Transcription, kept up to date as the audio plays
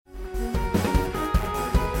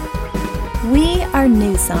We are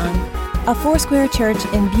New Song, a Foursquare church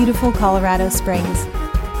in beautiful Colorado Springs.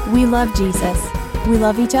 We love Jesus. We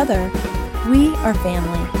love each other. We are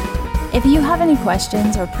family. If you have any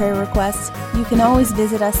questions or prayer requests, you can always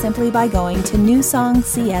visit us simply by going to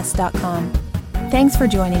newsongcs.com. Thanks for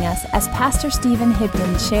joining us as Pastor Stephen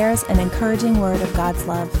Hibden shares an encouraging word of God's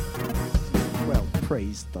love. Well,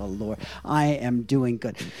 praise the Lord. I am doing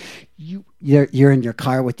good. You're in your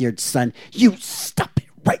car with your son. You stop it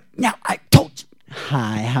right now. I told you.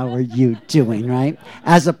 Hi, how are you doing, right?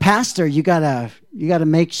 As a pastor, you gotta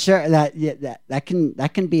make sure that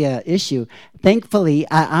can be an issue. Thankfully,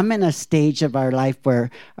 I'm in a stage of our life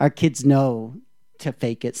where our kids know to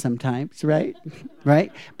fake it sometimes, right?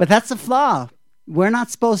 Right? But that's a flaw. We're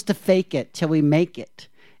not supposed to fake it till we make it.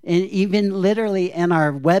 And even literally in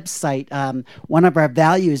our website, one of our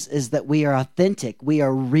values is that we are authentic. We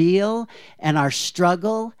are real in our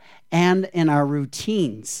struggle and in our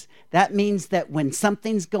routines. That means that when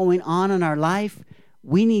something's going on in our life,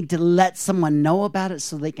 we need to let someone know about it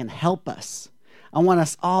so they can help us. I want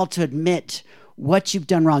us all to admit what you've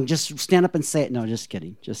done wrong. Just stand up and say it. No, just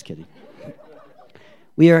kidding. Just kidding.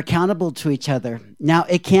 We are accountable to each other. Now,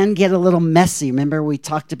 it can get a little messy. Remember, we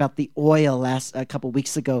talked about the oil a couple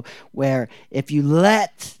weeks ago, where if you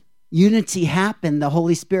let unity happen, the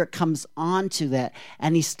Holy Spirit comes onto that,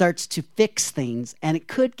 and he starts to fix things, and it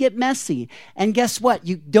could get messy. And guess what?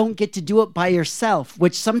 You don't get to do it by yourself,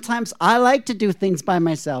 which sometimes I like to do things by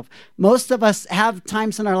myself. Most of us have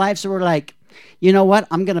times in our lives where we're like, you know what?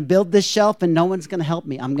 I'm going to build this shelf and no one's going to help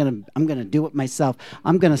me. I'm going to do it myself.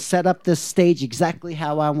 I'm going to set up this stage exactly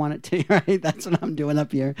how I want it to, right? That's what I'm doing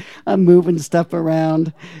up here. I'm moving stuff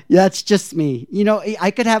around. Yeah, that's just me. You know,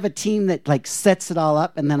 I could have a team that like sets it all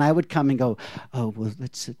up, and then I would come and go, oh, well,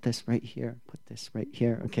 let's set this right here. Put this right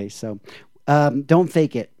here. Okay, so don't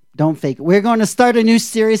fake it. Don't fake it. We're going to start a new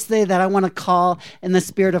series today that I want to call In the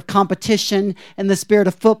Spirit of Competition, in the Spirit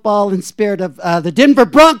of Football, in spirit of the Denver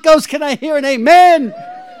Broncos. Can I hear an amen?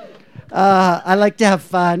 I like to have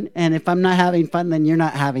fun, and if I'm not having fun, then you're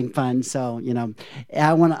not having fun. So, you know,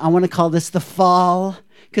 I want to call this the fall,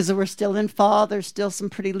 because we're still in fall. There's still some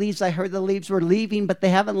pretty leaves. I heard the leaves were leaving, but they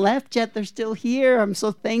haven't left yet. They're still here. I'm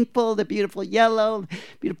so thankful. The beautiful yellow,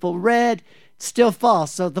 beautiful red. Still fall.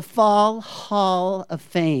 So the Fall Hall of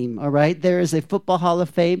Fame, all right? There is a Football Hall of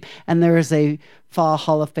Fame, and there is a Fall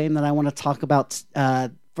Hall of Fame that I want to talk about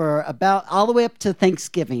for about all the way up to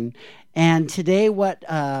Thanksgiving. And today,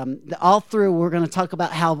 all through, we're going to talk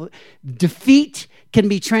about how defeat can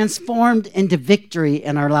be transformed into victory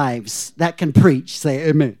in our lives. That can preach. Say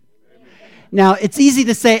amen. Now, it's easy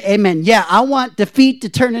to say amen. Yeah, I want defeat to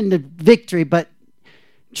turn into victory, but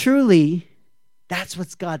truly, that's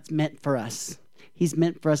what God's meant for us. He's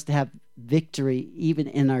meant for us to have victory even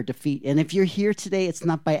in our defeat. And if you're here today, it's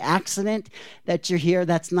not by accident that you're here.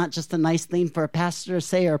 That's not just a nice thing for a pastor to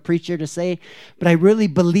say or a preacher to say. But I really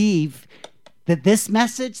believe that this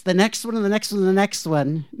message, the next one and the next one and the next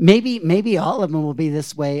one, maybe all of them will be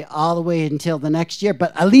this way all the way until the next year.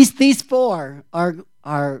 But at least these four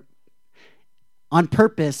are on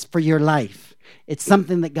purpose for your life. It's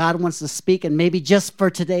something that God wants to speak, and maybe just for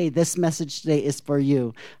today, this message today is for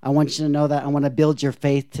you. I want you to know that. I want to build your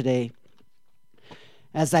faith today.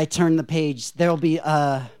 As I turn the page, there'll be,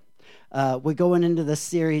 we're going into this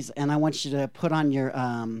series, and I want you to put on your,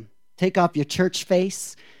 take off your church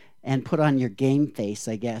face and put on your game face,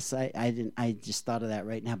 I guess. I just thought of that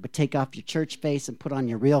right now. But take off your church face and put on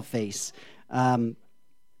your real face,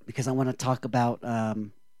 because I want to talk about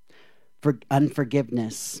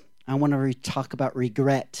unforgiveness. I want to talk about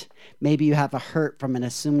regret. Maybe you have a hurt from an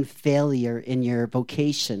assumed failure in your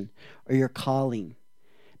vocation or your calling.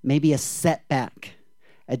 Maybe a setback,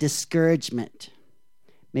 a discouragement.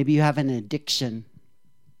 Maybe you have an addiction,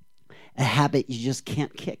 a habit you just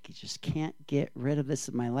can't kick. You just can't get rid of this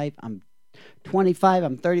in my life. I'm 25,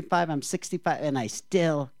 I'm 35, I'm 65, and I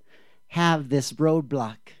still have this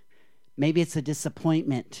roadblock. Maybe it's a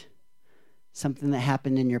disappointment. Something that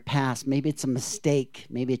happened in your past. Maybe it's a mistake.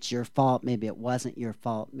 Maybe it's your fault. Maybe it wasn't your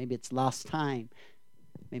fault. Maybe it's lost time.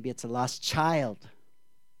 Maybe it's a lost child.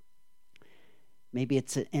 Maybe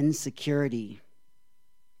it's an insecurity.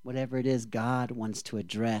 Whatever it is, God wants to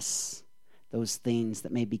address those things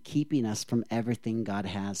that may be keeping us from everything God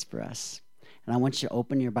has for us. And I want you to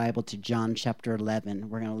open your Bible to John chapter 11.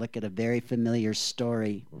 We're going to look at a very familiar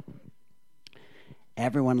story.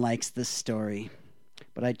 Everyone likes this story.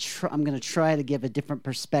 But I'm going to try to give a different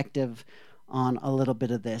perspective on a little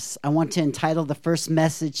bit of this. I want to entitle the first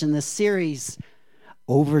message in this series,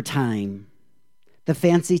 Overtime. The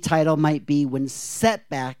fancy title might be When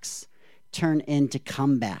Setbacks turn into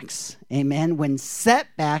comebacks. Amen. When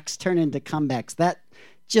setbacks turn into comebacks, that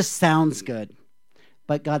just sounds good.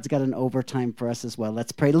 But God's got an overtime for us as well.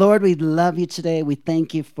 Let's pray. Lord, we love you today. We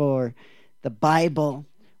thank you for the Bible.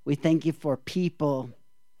 We thank you for people.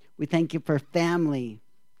 We thank you for family.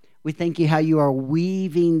 We thank you how you are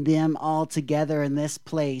weaving them all together in this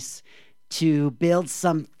place to build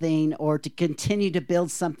something, or to continue to build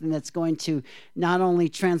something that's going to not only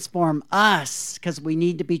transform us, because we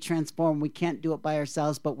need to be transformed. We can't do it by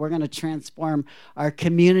ourselves, but we're going to transform our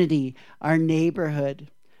community, our neighborhood.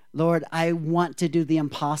 Lord, I want to do the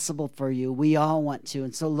impossible for you. We all want to.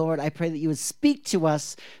 And so, Lord, I pray that you would speak to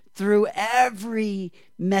us through every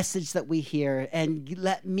message that we hear, and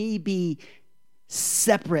let me be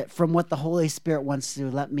separate from what the Holy Spirit wants to do.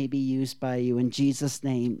 Let me be used by you in Jesus'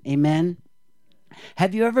 name. Amen.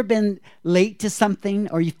 Have you ever been late to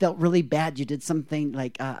something, or you felt really bad? You did something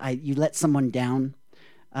like you let someone down.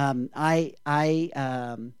 I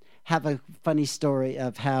have a funny story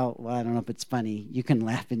of how, well, I don't know if it's funny. You can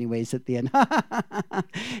laugh anyways at the end,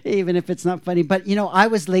 even if it's not funny. But, I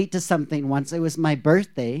was late to something once. It was my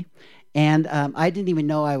birthday. And I didn't even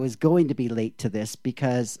know I was going to be late to this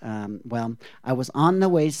because, I was on the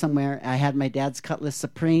way somewhere. I had my dad's Cutlass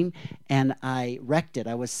Supreme, and I wrecked it.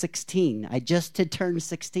 I was 16. I just had turned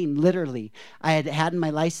 16, literally. I had had my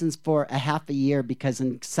license for a half a year because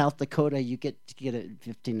in South Dakota, you get it at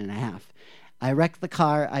 15 and a half. I wrecked the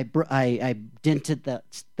car. I dented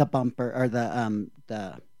the bumper, or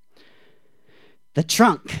the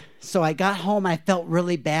trunk. So I got home. I felt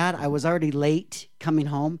really bad. I was already late coming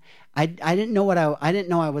home. I didn't know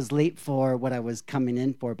I was late for what I was coming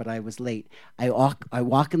in for, but I was late. I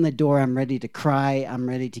walk in the door. I'm ready to cry. I'm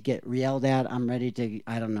ready to get yelled at. I'm ready to,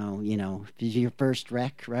 I don't know, your first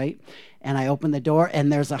wreck, right? And I open the door,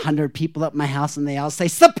 and there's 100 people at my house, and they all say,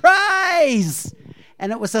 "Surprise!"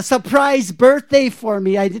 And it was a surprise birthday for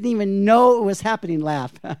me. I didn't even know it was happening.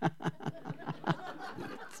 Laugh.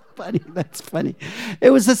 That's funny.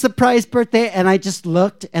 It was a surprise birthday, and I just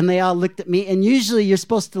looked, and they all looked at me. And usually you're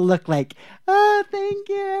supposed to look like, "Oh, thank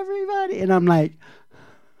you, everybody." And I'm like,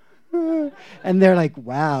 and they're like,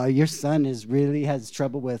 "Wow, your son has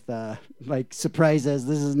trouble with surprises.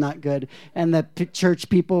 This is not good." And the church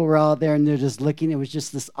people were all there, and they're just looking. It was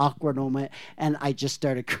just this awkward moment, and I just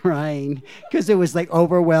started crying because it was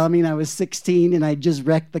overwhelming. I was 16, and I just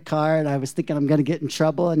wrecked the car, and I was thinking I'm going to get in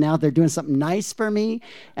trouble. And now they're doing something nice for me,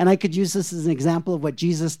 and I could use this as an example of what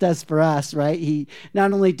Jesus does for us. Right? He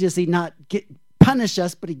not only does he not punish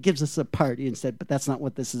us, but he gives us a party instead. But that's not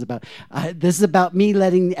what this is about. This is about me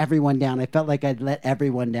letting everyone down. I felt like I'd let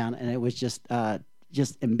everyone down, and it was just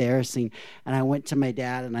embarrassing. And I went to my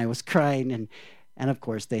dad, and I was crying, and of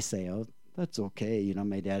course they say, "Oh, that's okay.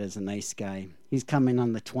 My dad is a nice guy. He's coming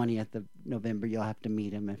on the 20th of November. You'll have to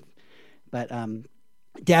meet him." But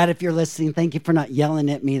Dad, if you're listening, thank you for not yelling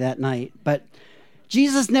at me that night. But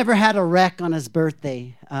Jesus never had a wreck on his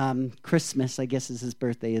birthday. Christmas, I guess, is his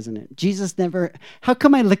birthday, isn't it? Jesus never. How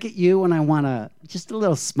come I look at you when I want just a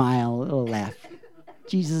little smile, a little laugh?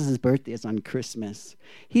 Jesus' birthday is on Christmas.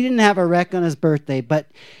 He didn't have a wreck on his birthday, but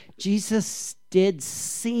Jesus did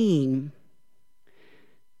seem,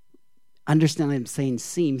 understand I'm saying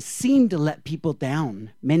seemed to let people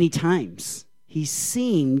down many times. He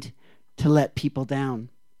seemed to let people down.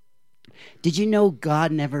 Did you know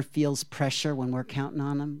God never feels pressure when we're counting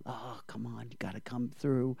on him? "Oh, come on, you got to come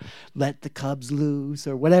through. Let the Cubs lose,"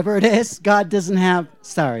 or whatever it is. God doesn't have,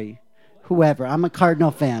 whoever. I'm a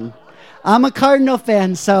Cardinal fan.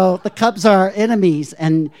 So the Cubs are our enemies,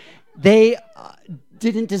 and they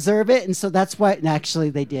didn't deserve it, and so that's why,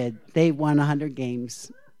 actually they did. They won 100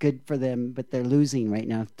 games. Good for them, but they're losing right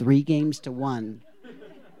now, 3-1,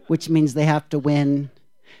 which means they have to win.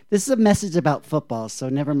 This is a message about football, so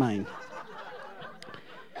never mind.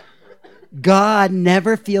 God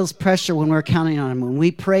never feels pressure when we're counting on him. When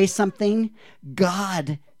we pray something,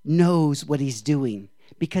 God knows what he's doing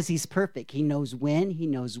because he's perfect. He knows when, he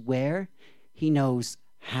knows where, he knows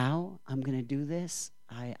how I'm going to do this.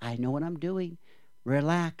 I know what I'm doing.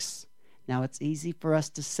 Relax. Now, it's easy for us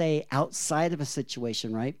to say outside of a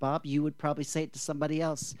situation, right, Bob? You would probably say it to somebody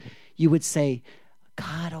else. You would say,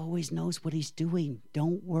 "God always knows what he's doing.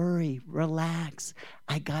 Don't worry. Relax.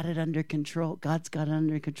 I got it under control. God's got it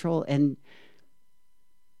under control." And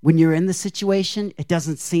when you're in the situation, it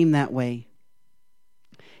doesn't seem that way.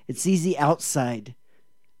 It's easy outside.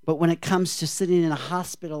 But when it comes to sitting in a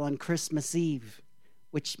hospital on Christmas Eve,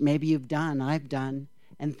 which maybe you've done, I've done,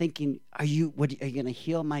 and thinking, are you going to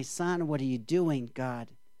heal my son? What are you doing, God?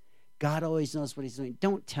 God always knows what he's doing.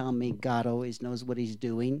 Don't tell me God always knows what he's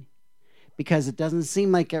doing, because it doesn't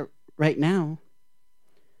seem like it right now.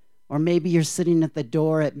 Or maybe you're sitting at the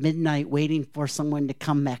door at midnight waiting for someone to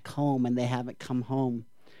come back home and they haven't come home.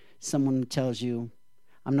 Someone tells you,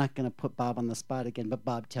 I'm not going to put Bob on the spot again, but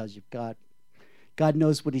Bob tells you, God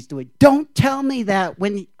knows what he's doing. Don't tell me that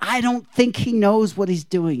when I don't think he knows what he's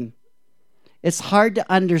doing. It's hard to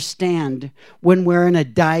understand when we're in a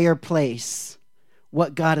dire place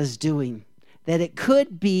what God is doing. That it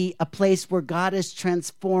could be a place where God is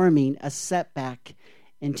transforming a setback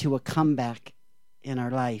into a comeback in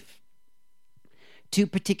our life. Two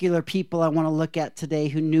particular people I want to look at today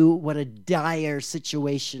who knew what a dire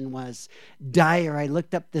situation was. Dire, I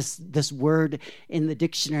looked up this word in the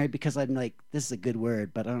dictionary because I'm like, this is a good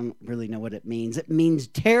word, but I don't really know what it means. It means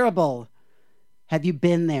terrible. Have you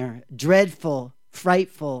been there? Dreadful,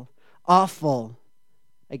 frightful, awful.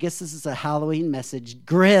 I guess this is a Halloween message.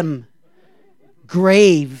 Grim,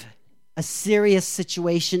 grave, a serious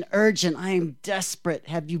situation, urgent. I am desperate.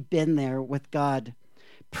 Have you been there with God?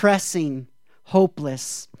 Pressing,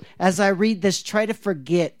 hopeless. As I read this, try to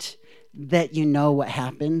forget that you know what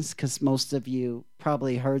happens, because most of you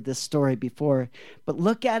probably heard this story before. But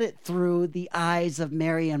look at it through the eyes of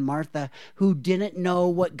Mary and Martha, who didn't know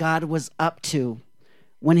what God was up to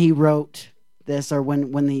when he wrote this, or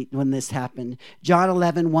when this happened. John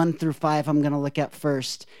 11, 1 through 5, I'm going to look at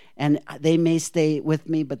first. And they may stay with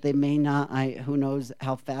me, but they may not. Who knows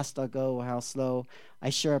how fast I'll go or how slow. I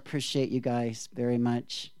sure appreciate you guys very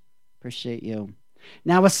much. Appreciate you.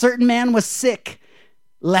 Now, a certain man was sick,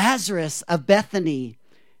 Lazarus of Bethany.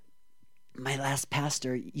 My last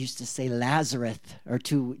pastor used to say Lazarus, or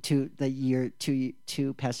two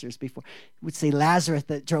pastors before would say Lazarus.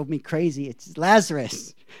 That drove me crazy. It's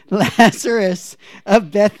Lazarus, Lazarus of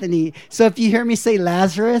Bethany. So if you hear me say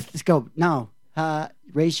Lazarus, just go, no,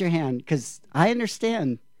 raise your hand, because I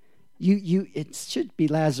understand. It should be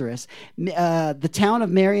Lazarus. The town of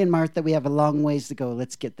Mary and Martha, we have a long ways to go.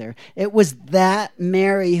 Let's get there. It was that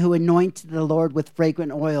Mary who anointed the Lord with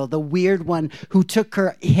fragrant oil, the weird one who took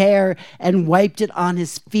her hair and wiped it on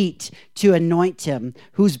his feet to anoint him,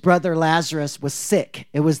 whose brother Lazarus was sick.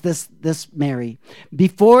 It was this Mary.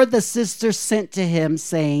 Before the sister sent to him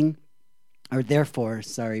saying, therefore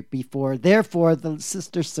the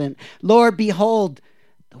sister sent, Lord, behold,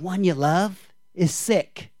 the one you love is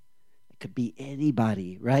sick. Could be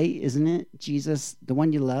anybody, right? Isn't it? Jesus, the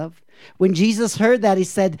one you love. When Jesus heard that, he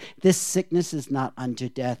said, this sickness is not unto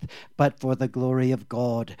death, but for the glory of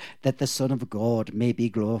God, that the Son of God may be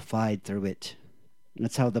glorified through it.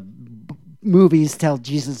 That's how the movies tell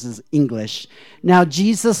Jesus' English. Now,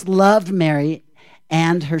 Jesus loved Mary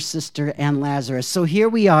and her sister and Lazarus. So here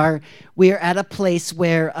we are. We are at a place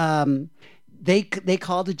where they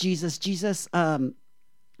called to Jesus,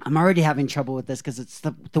 I'm already having trouble with this because it's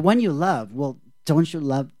the one you love. Well, don't you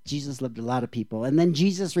love? Jesus loved a lot of people. And then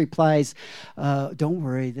Jesus replies, don't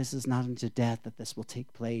worry, this is not unto death that this will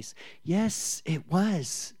take place. Yes, it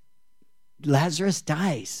was. Lazarus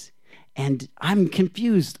dies. And I'm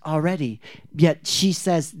confused already. Yet she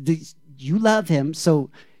says, you love him. So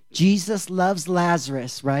Jesus loves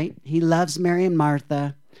Lazarus, right? He loves Mary and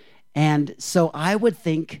Martha. And so I would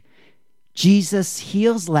think Jesus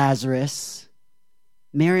heals Lazarus.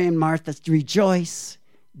 Mary and Martha rejoice,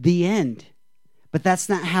 the end. But that's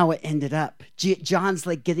not how it ended up. John's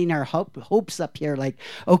like getting our hopes up here. Like,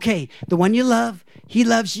 okay, the one you love, he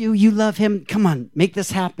loves you, you love him. Come on, make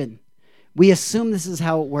this happen. We assume this is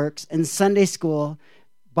how it works. In Sunday school,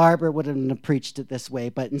 Barbara wouldn't have preached it this way,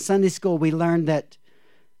 but in Sunday school, we learned that,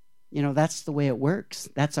 that's the way it works.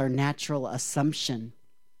 That's our natural assumption.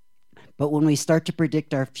 But when we start to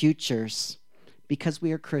predict our futures, because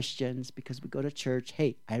we are Christians, because we go to church,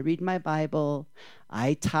 hey, I read my Bible,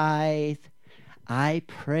 I tithe, I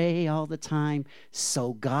pray all the time,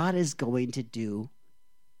 so God is going to do,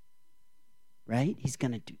 right? He's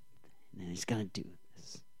going to do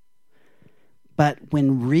this. But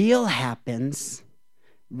when real life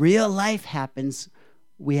happens,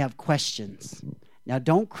 we have questions. Now,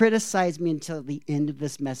 don't criticize me until the end of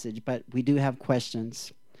this message, but we do have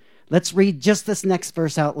questions. Let's read just this next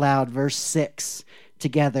verse out loud, verse 6,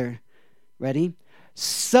 together. Ready?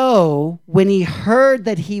 So, when he heard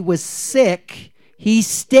that he was sick, he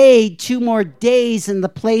stayed 2 more days in the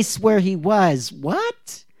place where he was.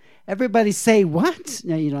 What? Everybody say, what?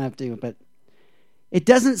 No, you don't have to, but it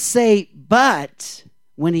doesn't say, but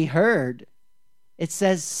when he heard. It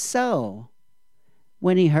says, so.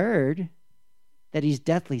 When he heard that he's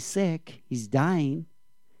deathly sick, he's dying,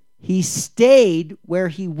 he stayed where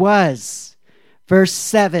he was. Verse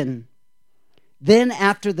 7, Then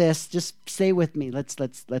after this, just stay with me. Let's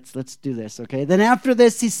do this, okay? Then after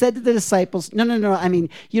this, he said to the disciples, no. I mean,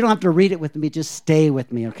 you don't have to read it with me. Just stay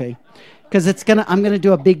with me, okay? Because I'm gonna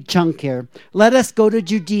do a big chunk here. Let us go to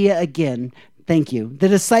Judea again. Thank you. The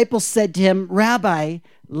disciples said to him, Rabbi,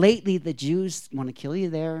 lately the Jews want to kill you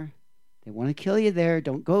there. They want to kill you there.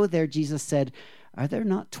 Don't go there. Jesus said, are there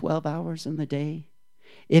not 12 hours in the day?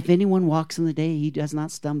 If anyone walks in the day, he does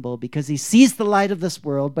not stumble because he sees the light of this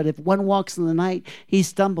world. But if one walks in the night, he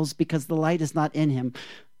stumbles because the light is not in him.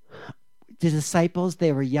 The disciples,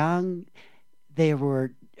 they were young. They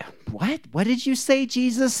were, what? What did you say,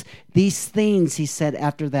 Jesus? These things, he said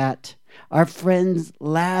after that. Our friend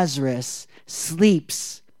Lazarus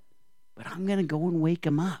sleeps, but I'm going to go and wake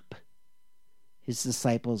him up. His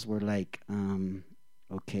disciples were like,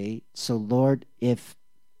 okay, so Lord, if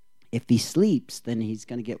he sleeps, then he's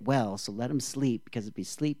going to get well. So let him sleep, because if he's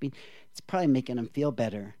sleeping, it's probably making him feel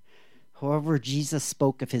better. However, Jesus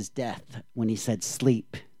spoke of his death when he said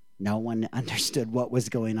sleep. No one understood what was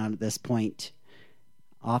going on at this point,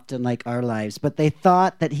 often like our lives. But they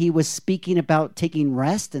thought that he was speaking about taking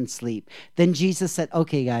rest and sleep. Then Jesus said,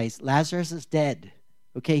 okay, guys, Lazarus is dead.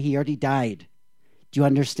 Okay, he already died. Do you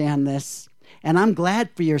understand this? And I'm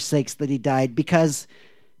glad for your sakes that he died, because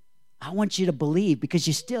I want you to believe, because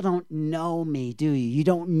you still don't know me, do you? You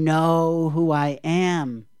don't know who I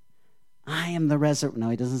am. I am the resurrection. No,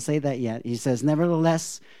 he doesn't say that yet. He says,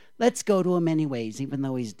 nevertheless, let's go to him anyways, even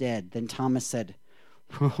though he's dead. Then Thomas said,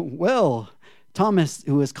 well, Thomas,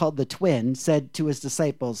 who is called the twin, said to his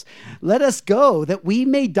disciples, let us go that we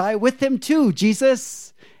may die with him too,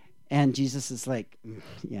 Jesus. And Jesus is like,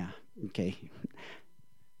 yeah, okay.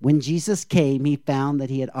 When Jesus came, he found that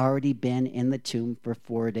he had already been in the tomb for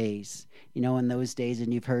 4 days. You know, in those days,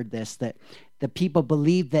 and you've heard this, that the people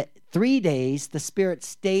believed that 3 days the spirit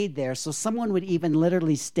stayed there. So someone would even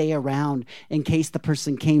literally stay around in case the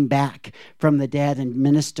person came back from the dead and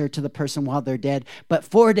minister to the person while they're dead. But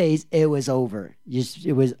 4 days, it was over.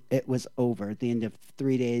 It was over. At the end of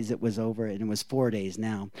 3 days, it was over, and it was 4 days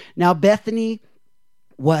now. Now, Bethany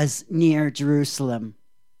was near Jerusalem,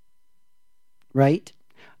 right?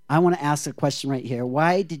 I want to ask a question right here.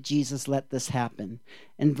 Why did Jesus let this happen?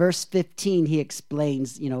 In verse 15, he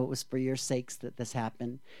explains, it was for your sakes that this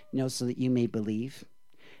happened, so that you may believe.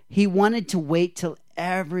 He wanted to wait till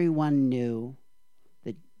everyone knew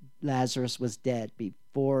that Lazarus was dead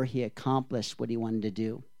before he accomplished what he wanted to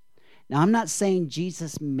do. Now, I'm not saying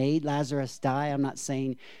Jesus made Lazarus die. I'm not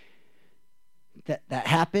saying that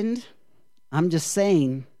happened. I'm just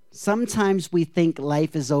saying, sometimes we think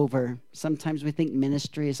life is over. Sometimes we think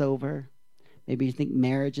ministry is over. Maybe you think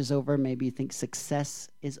marriage is over. Maybe you think success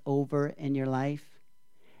is over in your life.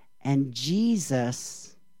 And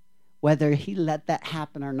Jesus, whether he let that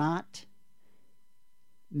happen or not,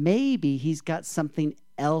 maybe he's got something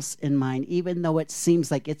else in mind, even though it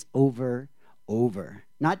seems like it's over.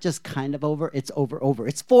 Not just kind of over, it's over.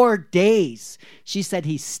 It's 4 days. She said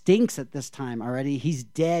he stinks at this time already. He's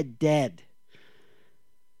dead.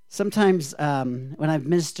 Sometimes when I've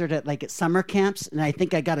ministered at summer camps, and I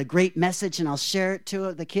think I got a great message, and I'll share it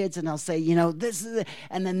to the kids, and I'll say, this is it,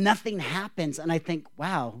 and then nothing happens, and I think,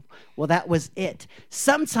 wow, well, that was it.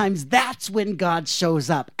 Sometimes that's when God shows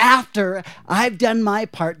up. After I've done my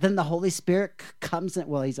part, then the Holy Spirit comes in.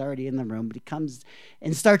 Well, he's already in the room, but he comes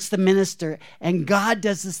and starts to minister, and God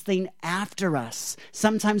does this thing after us.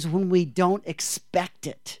 Sometimes when we don't expect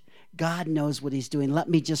it, God knows what he's doing. Let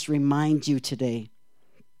me just remind you today.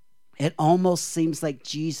 It almost seems like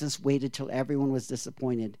Jesus waited till everyone was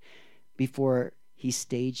disappointed before he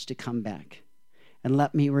staged to come back. And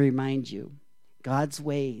let me remind you, God's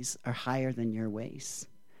ways are higher than your ways.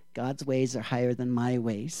 God's ways are higher than my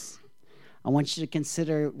ways. I want you to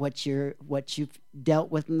consider what you've dealt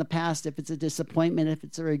with in the past. If it's a disappointment, if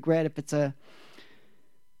it's a regret, if it's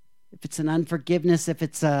an unforgiveness, if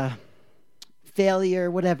it's a failure,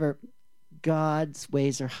 whatever. God's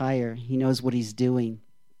ways are higher. He knows what he's doing.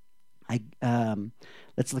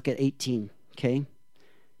 Let's look at 18, okay?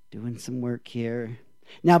 Doing some work here.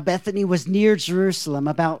 Now Bethany was near Jerusalem,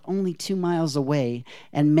 about only 2 miles away,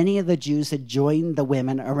 and many of the Jews had joined the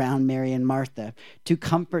women around Mary and Martha to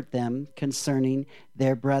comfort them concerning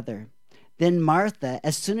their brother. Then Martha,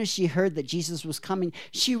 as soon as she heard that Jesus was coming,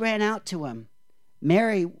 she ran out to him.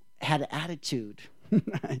 Mary had an attitude.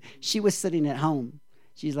 She was sitting at home.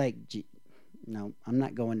 She's like, no, I'm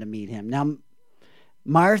not going to meet him. Now,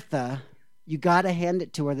 Martha, you got to hand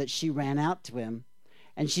it to her that she ran out to him.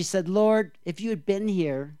 And she said, Lord, if you had been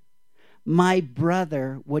here, my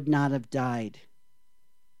brother would not have died.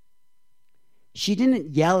 She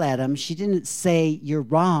didn't yell at him. She didn't say, you're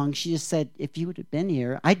wrong. She just said, if you would have been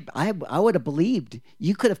here, I would have believed.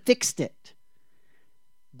 You could have fixed it.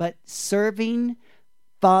 But serving,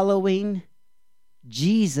 following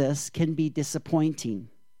Jesus can be disappointing.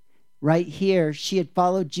 Right here, she had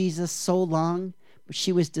followed Jesus so long, but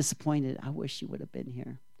she was disappointed. I wish she would have been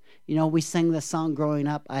here. You know, we sang the song growing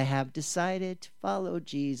up, I have decided to follow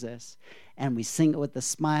Jesus. And we sing it with a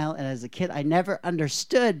smile. And as a kid, I never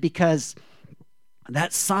understood because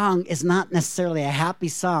that song is not necessarily a happy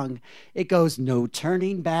song. It goes, no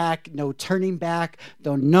turning back,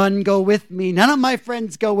 though none go with me. None of my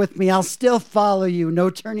friends go with me. I'll still follow you, no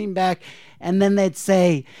turning back. And then they'd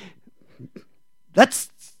say, let's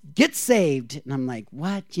get saved. And I'm like,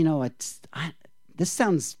 what? You know, this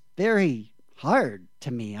sounds very hard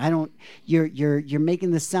to me. You're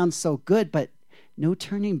making this sound so good, but no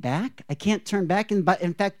turning back? I can't turn back.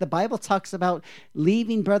 In fact, the Bible talks about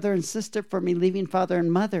leaving brother and sister for me, leaving father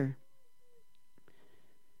and mother.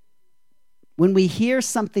 When we hear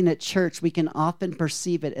something at church, we can often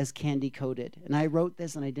perceive it as candy-coated. And I wrote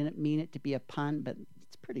this, and I didn't mean it to be a pun, but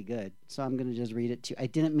it's pretty good. So I'm going to just read it to you. I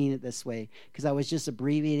didn't mean it this way because I was just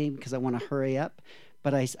abbreviating because I want to hurry up.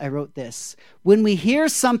 But I wrote this. When we hear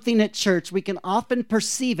something at church, we can often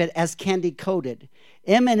perceive it as candy-coated.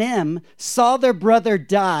 Eminem saw their brother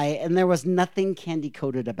die, and there was nothing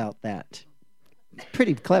candy-coated about that. It's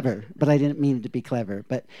pretty clever, but I didn't mean it to be clever.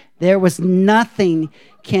 But there was nothing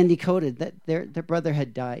candy-coated that their brother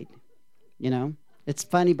had died, you know? It's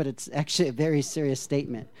funny, but it's actually a very serious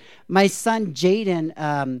statement. My son,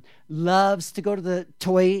 Jaden, loves to go to the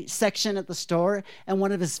toy section at the store, and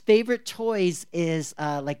one of his favorite toys is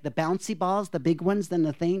like the bouncy balls, the big ones, then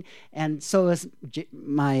the thing. And so is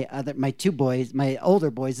my two boys, my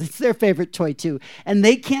older boys. It's their favorite toy, too. And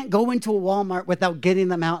they can't go into a Walmart without getting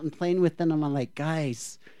them out and playing with them. I'm like,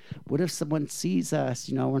 guys, what if someone sees us?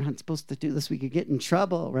 You know, we're not supposed to do this. We could get in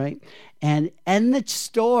trouble, right? And in the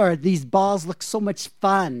store, these balls look so much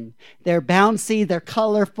fun. They're bouncy, they're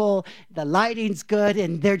colorful, the lighting's good,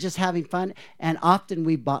 and they're just having fun. And often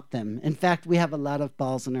we bought them. In fact, we have a lot of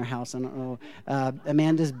balls in our house. I don't know.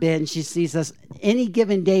 Amanda's been, she sees us. Any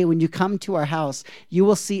given day when you come to our house, you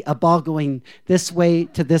will see a ball going this way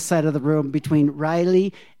to this side of the room between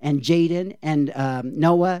Riley and Jaden and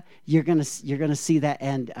Noah. You're gonna see that,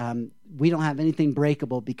 and we don't have anything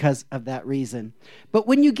breakable because of that reason. But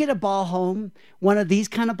when you get a ball home, one of these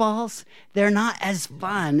kind of balls, they're not as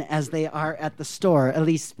fun as they are at the store, at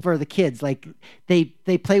least for the kids. Like they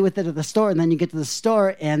play with it at the store, and then you get to the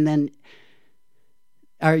store, and then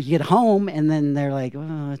or you get home, and then they're like,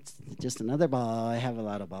 oh, it's just another ball. I have a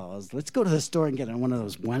lot of balls. Let's go to the store and get one of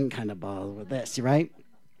those one kind of balls with this, right?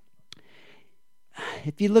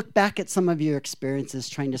 If you look back at some of your experiences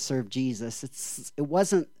trying to serve Jesus, it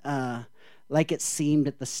wasn't like it seemed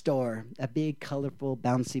at the store, a big, colorful,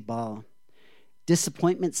 bouncy ball.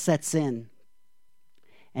 Disappointment sets in.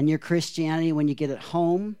 And your Christianity, when you get it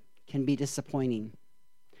home, can be disappointing.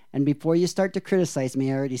 And before you start to criticize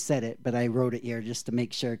me, I already said it, but I wrote it here just to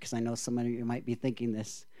make sure, because I know some of you might be thinking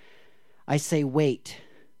this. I say, wait.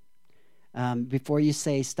 Before you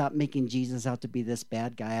say, stop making Jesus out to be this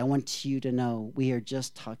bad guy, I want you to know we are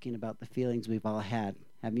just talking about the feelings we've all had.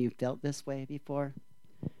 Have you felt this way before?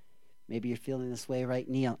 Maybe you're feeling this way right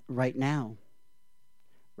now. Right now.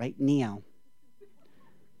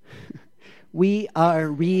 We are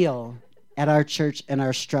real at our church and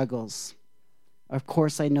our struggles. Of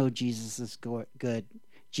course, I know Jesus is good.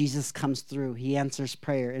 Jesus comes through. He answers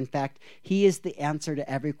prayer. In fact, he is the answer to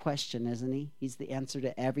every question, isn't he? He's the answer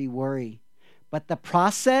to every worry. But the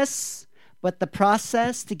process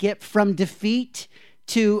to get from defeat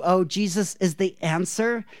to, oh, Jesus is the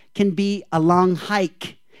answer, can be a long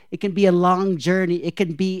hike. It can be a long journey. It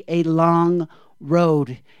can be a long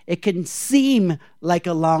road. It can seem like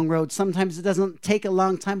a long road. Sometimes it doesn't take a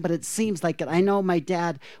long time, but it seems like it. I know my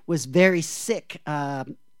dad was very sick a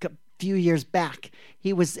few years back.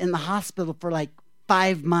 He was in the hospital for like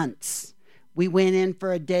 5 months. We went in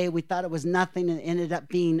for a day. We thought it was nothing, and it ended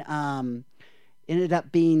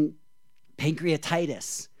up being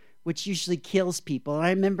pancreatitis, which usually kills people. And I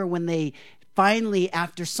remember when they finally,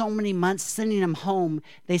 after so many months sending him home,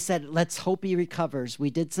 they said, let's hope he recovers. We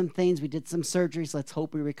did some things. We did some surgeries. Let's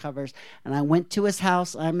hope he recovers. And I went to his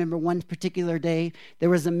house. I remember one particular day.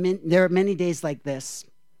 There are many days like this.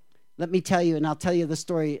 Let me tell you, and I'll tell you the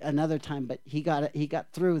story another time, but he got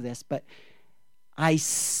through this. But I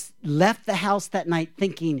left the house that night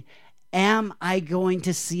thinking, Am I going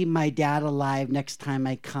to see my dad alive next time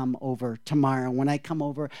I come over tomorrow? When I come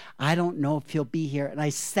over, I don't know if he'll be here. And I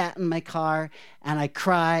sat in my car and I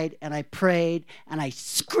cried and I prayed and I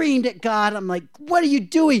screamed at God. I'm like, what are you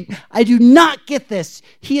doing? I do not get this.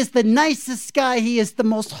 He is the nicest guy. He is the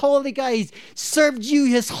most holy guy. He's served you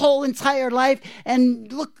his whole entire life.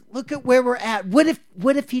 And look at where we're at. What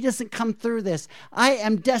if he doesn't come through this? I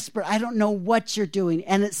am desperate. I don't know what you're doing.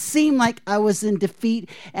 And it seemed like I was in defeat,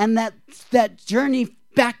 and that journey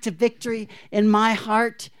back to victory in my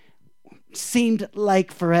heart seemed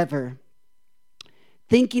like forever.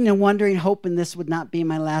 Thinking and wondering, hoping this would not be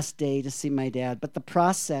my last day to see my dad. But the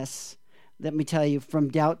process, let me tell you, from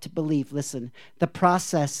doubt to belief, listen, the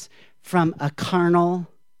process from a carnal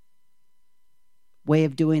way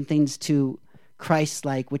of doing things to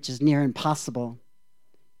Christ-like, which is near impossible,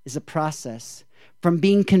 is a process. From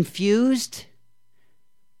being confused,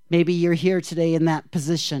 maybe you're here today in that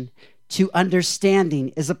position, to understanding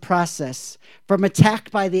is a process. From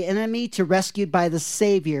attacked by the enemy to rescued by the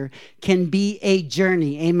Savior can be a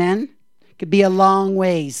journey. Amen? Could be a long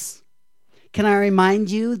ways. Can I remind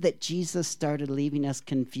you that Jesus started leaving us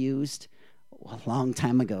confused a long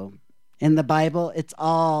time ago? In the Bible, it's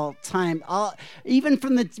all time. Even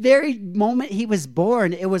from the very moment he was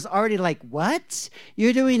born, it was already like, what?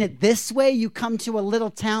 You're doing it this way? You come to a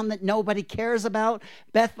little town that nobody cares about,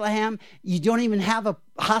 Bethlehem. You don't even have a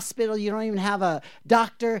hospital. You don't even have a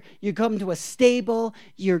doctor. You come to a stable.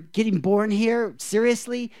 You're getting born here,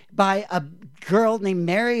 seriously, by a girl named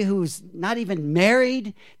Mary who's not even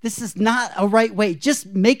married. This is not a right way. Just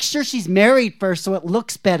make sure she's married first so it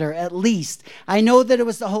looks better, at least. I know that it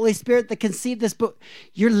was the Holy Spirit that conceived this, but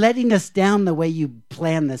you're letting us down the way you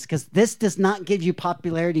plan this, because this does not give you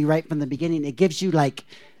popularity right from the beginning. It gives you like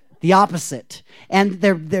the opposite. And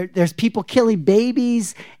there's people killing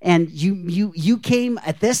babies, and you came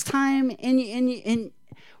at this time, and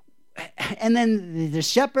then the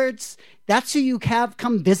shepherds, that's who you have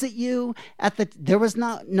come visit you at the. There was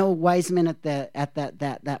no wise men at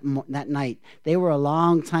that night. They were a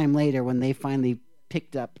long time later when they finally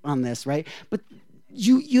picked up on this, right? But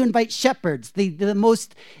you invite shepherds, the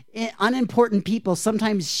most unimportant people,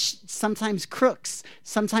 sometimes crooks,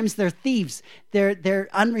 sometimes they're thieves, they're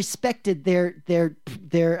unrespected,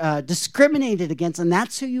 they're discriminated against, and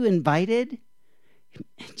that's who you invited.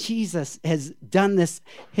 Jesus has done this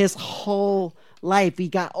his whole life. He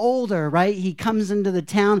got older, right? He comes into the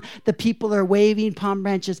town. The people are waving palm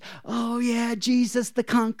branches. Oh, yeah, Jesus, the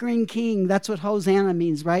conquering king. That's what Hosanna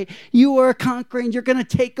means, right? You are conquering. You're going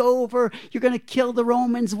to take over. You're going to kill the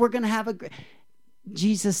Romans. We're going to have a...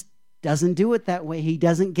 Jesus doesn't do it that way. He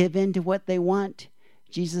doesn't give in to what they want.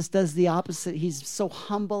 Jesus does the opposite. He's so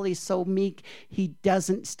humble. He's so meek. He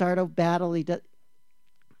doesn't start a battle.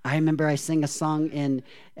 I remember I sang a song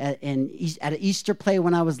at an Easter play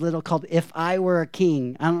when I was little called If I Were a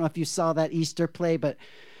King. I don't know if you saw that Easter play, but it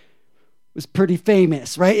was pretty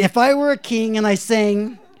famous, right? If I were a king, and I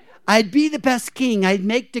sang, I'd be the best king. I'd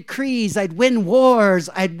make decrees. I'd win wars.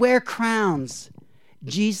 I'd wear crowns.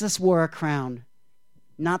 Jesus wore a crown.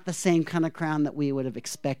 Not the same kind of crown that we would have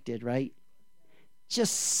expected, right?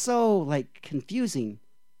 Just so confusing.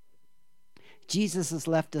 Jesus has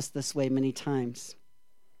left us this way many times.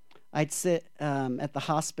 I'd sit at the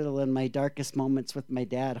hospital in my darkest moments with my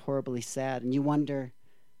dad, horribly sad, and you wonder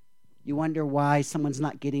why someone's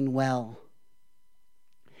not getting well.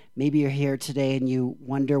 Maybe you're here today and you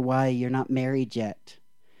wonder why you're not married yet.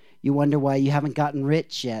 You wonder why you haven't gotten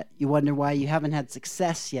rich yet. You wonder why you haven't had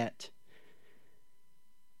success yet.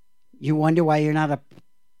 You wonder why you're not a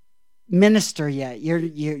minister yet.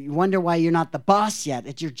 You wonder why you're not the boss yet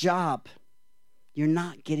at your job. You're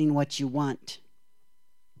not getting what you want.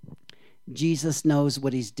 Jesus knows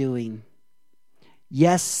what he's doing.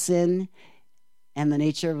 Yes, sin and the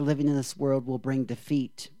nature of living in this world will bring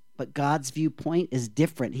defeat, but God's viewpoint is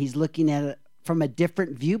different. He's looking at it from a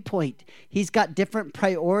different viewpoint. He's got different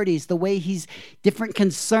priorities, the way he's different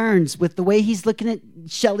concerns with the way he's looking at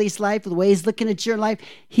Shelley's life, the way he's looking at your life.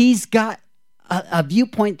 He's got a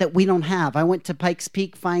viewpoint that we don't have. I went to Pikes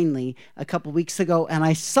Peak finally a couple weeks ago, and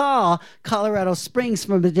I saw Colorado Springs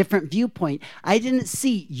from a different viewpoint. I didn't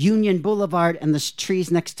see Union Boulevard and the trees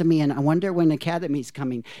next to me, and I wonder when Academy's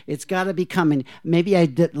coming. It's got to be coming. Maybe I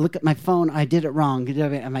did look at my phone. I did it wrong.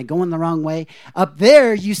 Am I going the wrong way? Up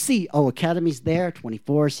there, you see, Academy's there.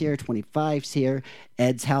 24's here. 25's here.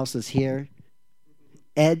 Ed's house is here.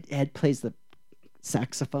 Ed plays the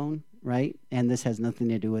saxophone, right? And this has nothing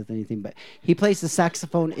to do with anything, but he plays the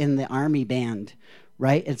saxophone in the Army band,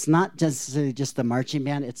 right? It's not just a marching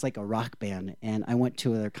band, it's like a rock band. And I went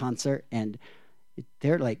to their concert, and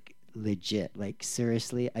they're like legit. Like,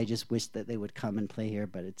 seriously, I just wish that they would come and play here,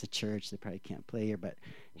 but it's a church. They probably can't play here, but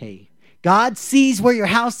hey, God sees where your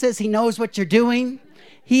house is. He knows what you're doing.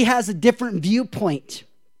 He has a different viewpoint.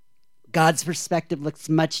 God's perspective looks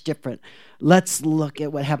much different. Let's look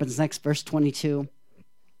at what happens next, verse 22.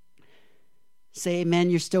 Say amen,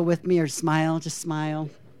 you're still with me, or smile, just smile.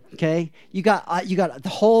 Okay? You got the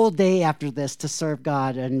whole day after this to serve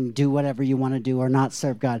God and do whatever you want to do or not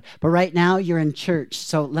serve God. But right now you're in church.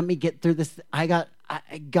 So let me get through this. I got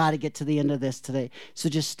to get to the end of this today. So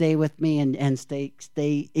just stay with me and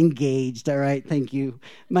stay engaged. All right? Thank you,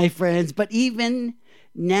 my friends. But even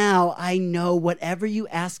now I know whatever you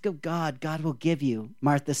ask of God, God will give you.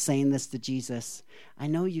 Martha's saying this to Jesus. I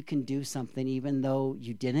know you can do something even though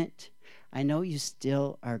you didn't. I know you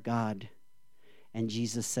still are God. And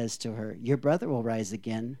Jesus says to her, your brother will rise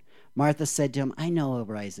again. Martha said to him, I know he'll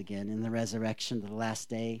rise again in the resurrection of the last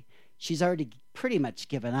day. She's already pretty much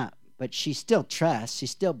given up, but she still trusts. She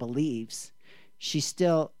still believes. She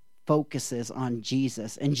still focuses on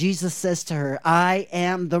Jesus. And Jesus says to her, I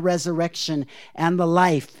am the resurrection and the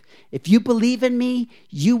life. If you believe in me,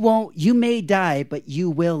 you may die, but you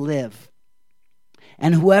will live.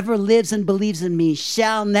 And whoever lives and believes in me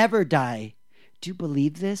shall never die. Do you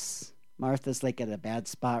believe this? Martha's like at a bad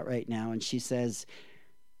spot right now, and she says,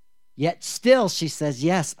 yet still, she says,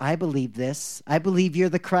 yes, I believe this. I believe you're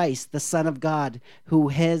the Christ, the Son of God, who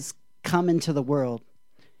has come into the world.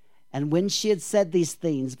 And when she had said these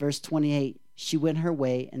things, verse 28, she went her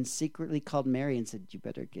way and secretly called Mary and said, you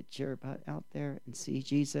better get your butt out there and see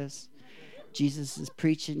Jesus. Jesus is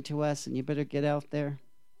preaching to us, and you better get out there.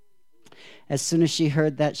 As soon as she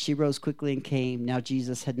heard that, she rose quickly and came. Now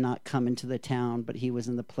Jesus had not come into the town, but he was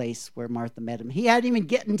in the place where Martha met him. He hadn't even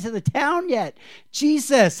gotten into the town yet.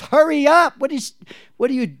 Jesus, hurry up. What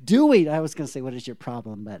are you doing? I was going to say, what is your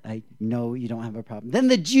problem? But I know you don't have a problem. Then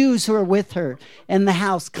the Jews who were with her in the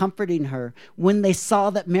house, comforting her, when they saw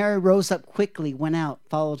that Mary rose up quickly, went out,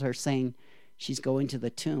 followed her, saying, she's going to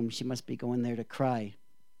the tomb. She must be going there to cry.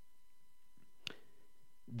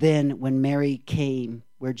 Then when Mary came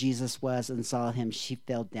where Jesus was and saw him, she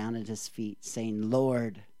fell down at his feet, saying,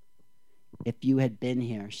 Lord, if you had been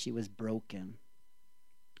here, she was broken.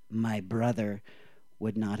 My brother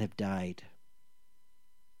would not have died.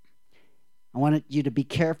 I want you to be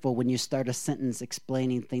careful when you start a sentence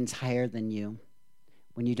explaining things higher than you,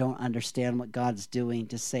 when you don't understand what God's doing,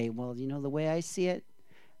 to say, well, the way I see it,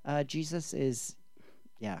 Jesus is,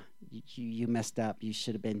 you messed up. You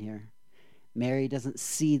should have been here. Mary doesn't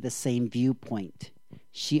see the same viewpoint.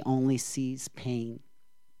 She only sees pain.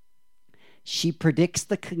 She predicts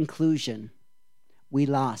the conclusion. We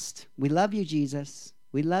lost. We love you, Jesus.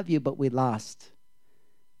 We love you, but we lost.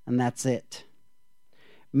 And that's it.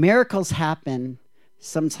 Miracles happen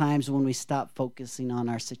sometimes when we stop focusing on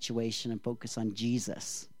our situation and focus on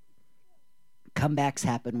Jesus. Comebacks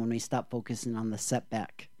happen when we stop focusing on the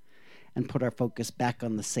setback and put our focus back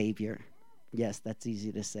on the Savior. Yes, that's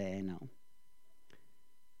easy to say, I know.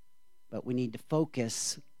 But we need to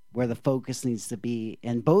focus where the focus needs to be.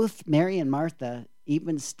 And both Mary and Martha,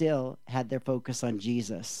 even still, had their focus on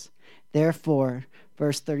Jesus. Therefore,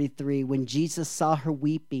 verse 33, when Jesus saw her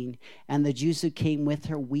weeping, and the Jews who came with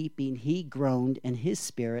her weeping, he groaned in his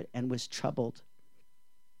spirit and was troubled.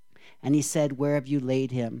 And he said, where have you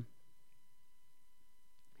laid him?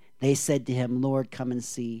 They said to him, Lord, come and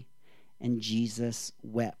see. And Jesus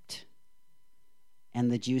wept. And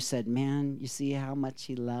the Jews said, man, you see how much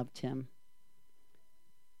he loved him?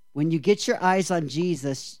 When you get your eyes on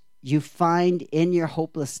Jesus, you find in your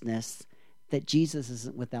hopelessness that Jesus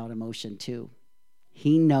isn't without emotion too.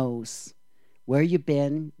 He knows where you've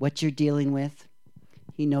been, what you're dealing with.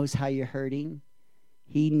 He knows how you're hurting.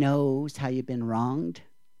 He knows how you've been wronged.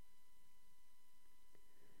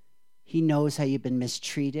 He knows how you've been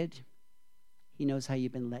mistreated. He knows how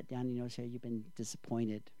you've been let down. He knows how you've been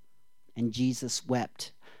disappointed. And Jesus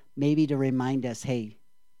wept, maybe to remind us, hey,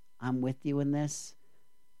 I'm with you in this.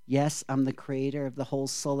 Yes, I'm the creator of the whole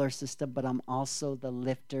solar system, but I'm also the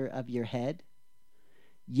lifter of your head.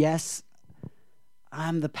 Yes,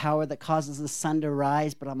 I'm the power that causes the sun to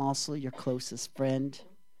rise, but I'm also your closest friend.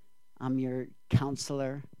 I'm your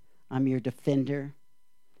counselor. I'm your defender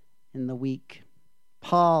in the weak.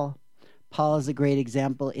 Paul is a great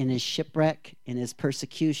example in his shipwreck, in his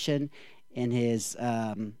persecution, in his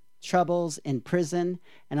troubles in prison,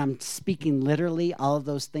 and I'm speaking literally all of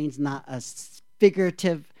those things, not a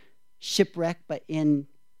figurative shipwreck, but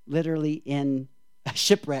literally in a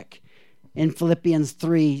shipwreck. In Philippians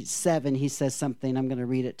 3:7, he says something. I'm going to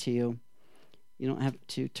read it to you. You don't have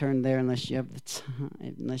to turn there unless you have the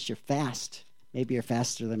time, unless you're fast. Maybe you're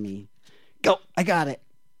faster than me. Go, I got it.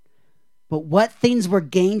 But what things were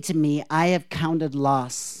gained to me, I have counted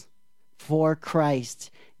loss for Christ.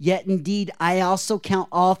 Yet indeed, I also count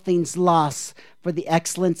all things loss for the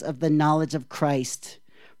excellence of the knowledge of Christ,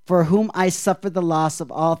 for whom I suffer the loss of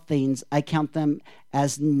all things. I count them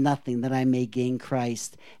as nothing, that I may gain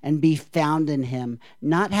Christ and be found in him,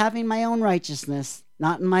 not having my own righteousness,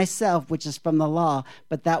 not in myself, which is from the law,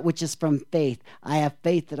 but that which is from faith. I have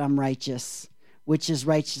faith that I'm righteous, which is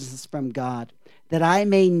righteousness from God, that I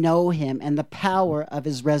may know him and the power of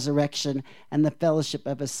his resurrection and the fellowship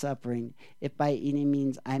of his suffering, if by any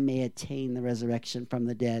means I may attain the resurrection from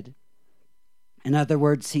the dead. In other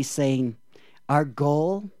words, he's saying our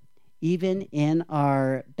goal, even in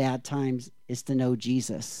our bad times, is to know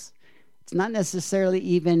Jesus. It's not necessarily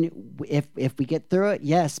even if we get through it,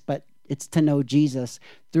 yes, but it's to know Jesus.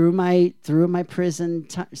 Through my prison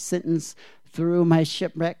sentence, through my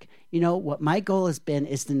shipwreck, what my goal has been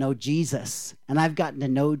is to know Jesus. And I've gotten to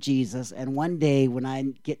know Jesus. And one day when I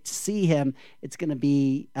get to see him, it's going to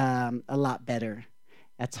be a lot better.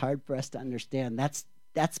 That's hard for us to understand.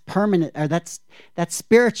 That's permanent, or that's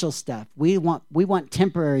spiritual stuff. We want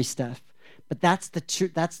temporary stuff. But that's the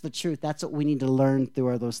truth. That's the truth. That's what we need to learn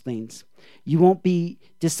through all those things. You won't be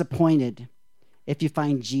disappointed if you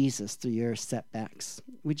find Jesus through your setbacks.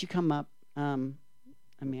 Would you come up,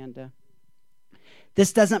 Amanda?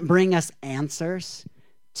 This doesn't bring us answers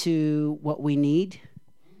to what we need.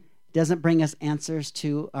 It doesn't bring us answers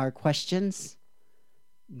to our questions.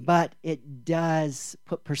 But it does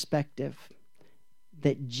put perspective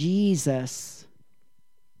that Jesus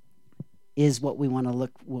is what we want to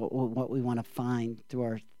what we want to find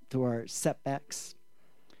through our setbacks.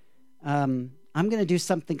 I'm going to do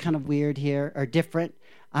something kind of weird here, or different.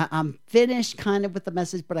 I'm finished kind of with the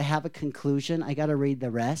message, but I have a conclusion. I got to read the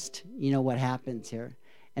rest. You know what happens here.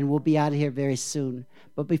 And we'll be out of here very soon.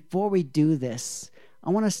 But before we do this, I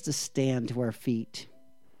want us to stand to our feet.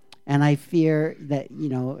 And I fear that,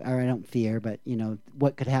 or I don't fear, but,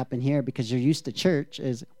 what could happen here, because you're used to church,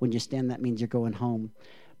 is when you stand, that means you're going home.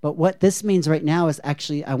 But what this means right now is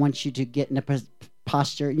actually I want you to get in a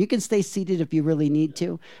posture. You can stay seated if you really need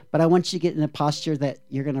to, but I want you to get in a posture that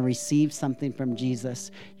you're going to receive something from Jesus.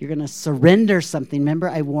 You're going to surrender something. Remember,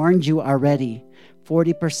 I warned you already.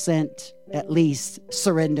 40% at least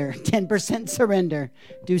surrender, 10% surrender,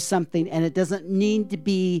 do something. And it doesn't need to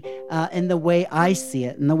be in the way I see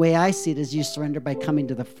it. And the way I see it is you surrender by coming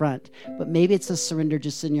to the front. But maybe it's a surrender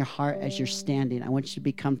just in your heart as you're standing. I want you to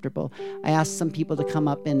be comfortable. I asked some people to come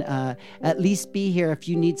up and at least be here. If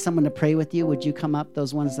you need someone to pray with you, would you come up,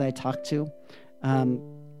 those ones that I talked to?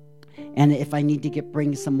 And if I need to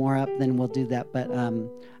bring some more up, then we'll do that. But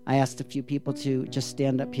I asked a few people to just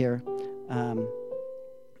stand up here.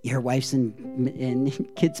 Your wife's in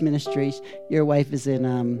kids ministries. Your wife is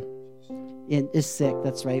is sick.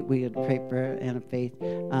 That's right. We would pray for Anna Faith.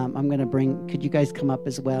 I'm going to bring. Could you guys come up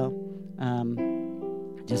as well?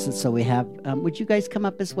 Just so we have. Would you guys come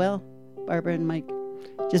up as well, Barbara and Mike?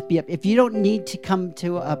 Just be up. If you don't need to come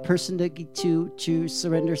to a person to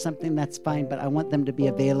surrender something, that's fine. But I want them to be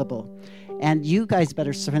available. And you guys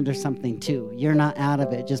better surrender something too. You're not out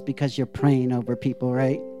of it just because you're praying over people,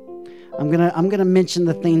 right? I'm gonna mention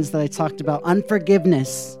the things that I talked about.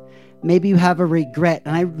 Unforgiveness. Maybe you have a regret.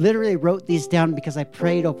 And I literally wrote these down because I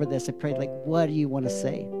prayed over this. I prayed what do you want to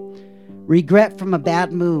say? Regret from a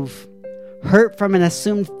bad move. Hurt from an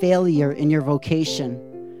assumed failure in your vocation.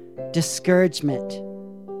 Discouragement.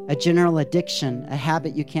 A general addiction. A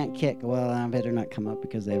habit you can't kick. Well, I better not come up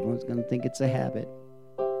because everyone's going to think it's a habit.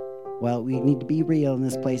 Well, we need to be real in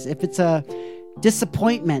this place. If it's a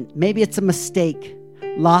disappointment, maybe it's a mistake.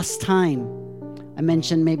 Lost time. I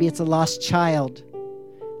mentioned maybe it's a lost child.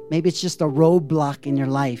 Maybe it's just a roadblock in your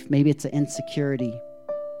life. Maybe it's an insecurity.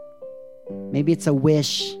 Maybe it's a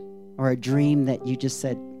wish or a dream that you just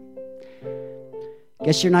said,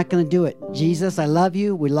 guess you're not going to do it. Jesus, I love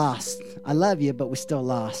you. We lost. I love you, but we still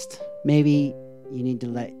lost. Maybe you need to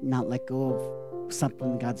not let go of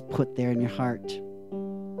something God's put there in your heart.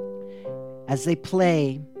 As they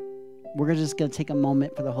play, we're just going to take a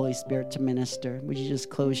moment for the Holy Spirit to minister. Would you just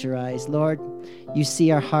close your eyes? Lord, you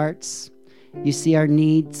see our hearts. You see our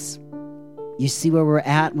needs. You see where we're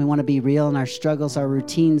at. And we want to be real in our struggles, our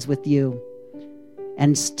routines with you.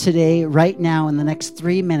 And today, right now, in the next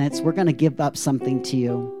 3 minutes, we're going to give up something to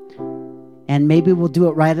you. And maybe we'll do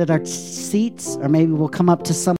it right at our seats, or maybe we'll come up to someone.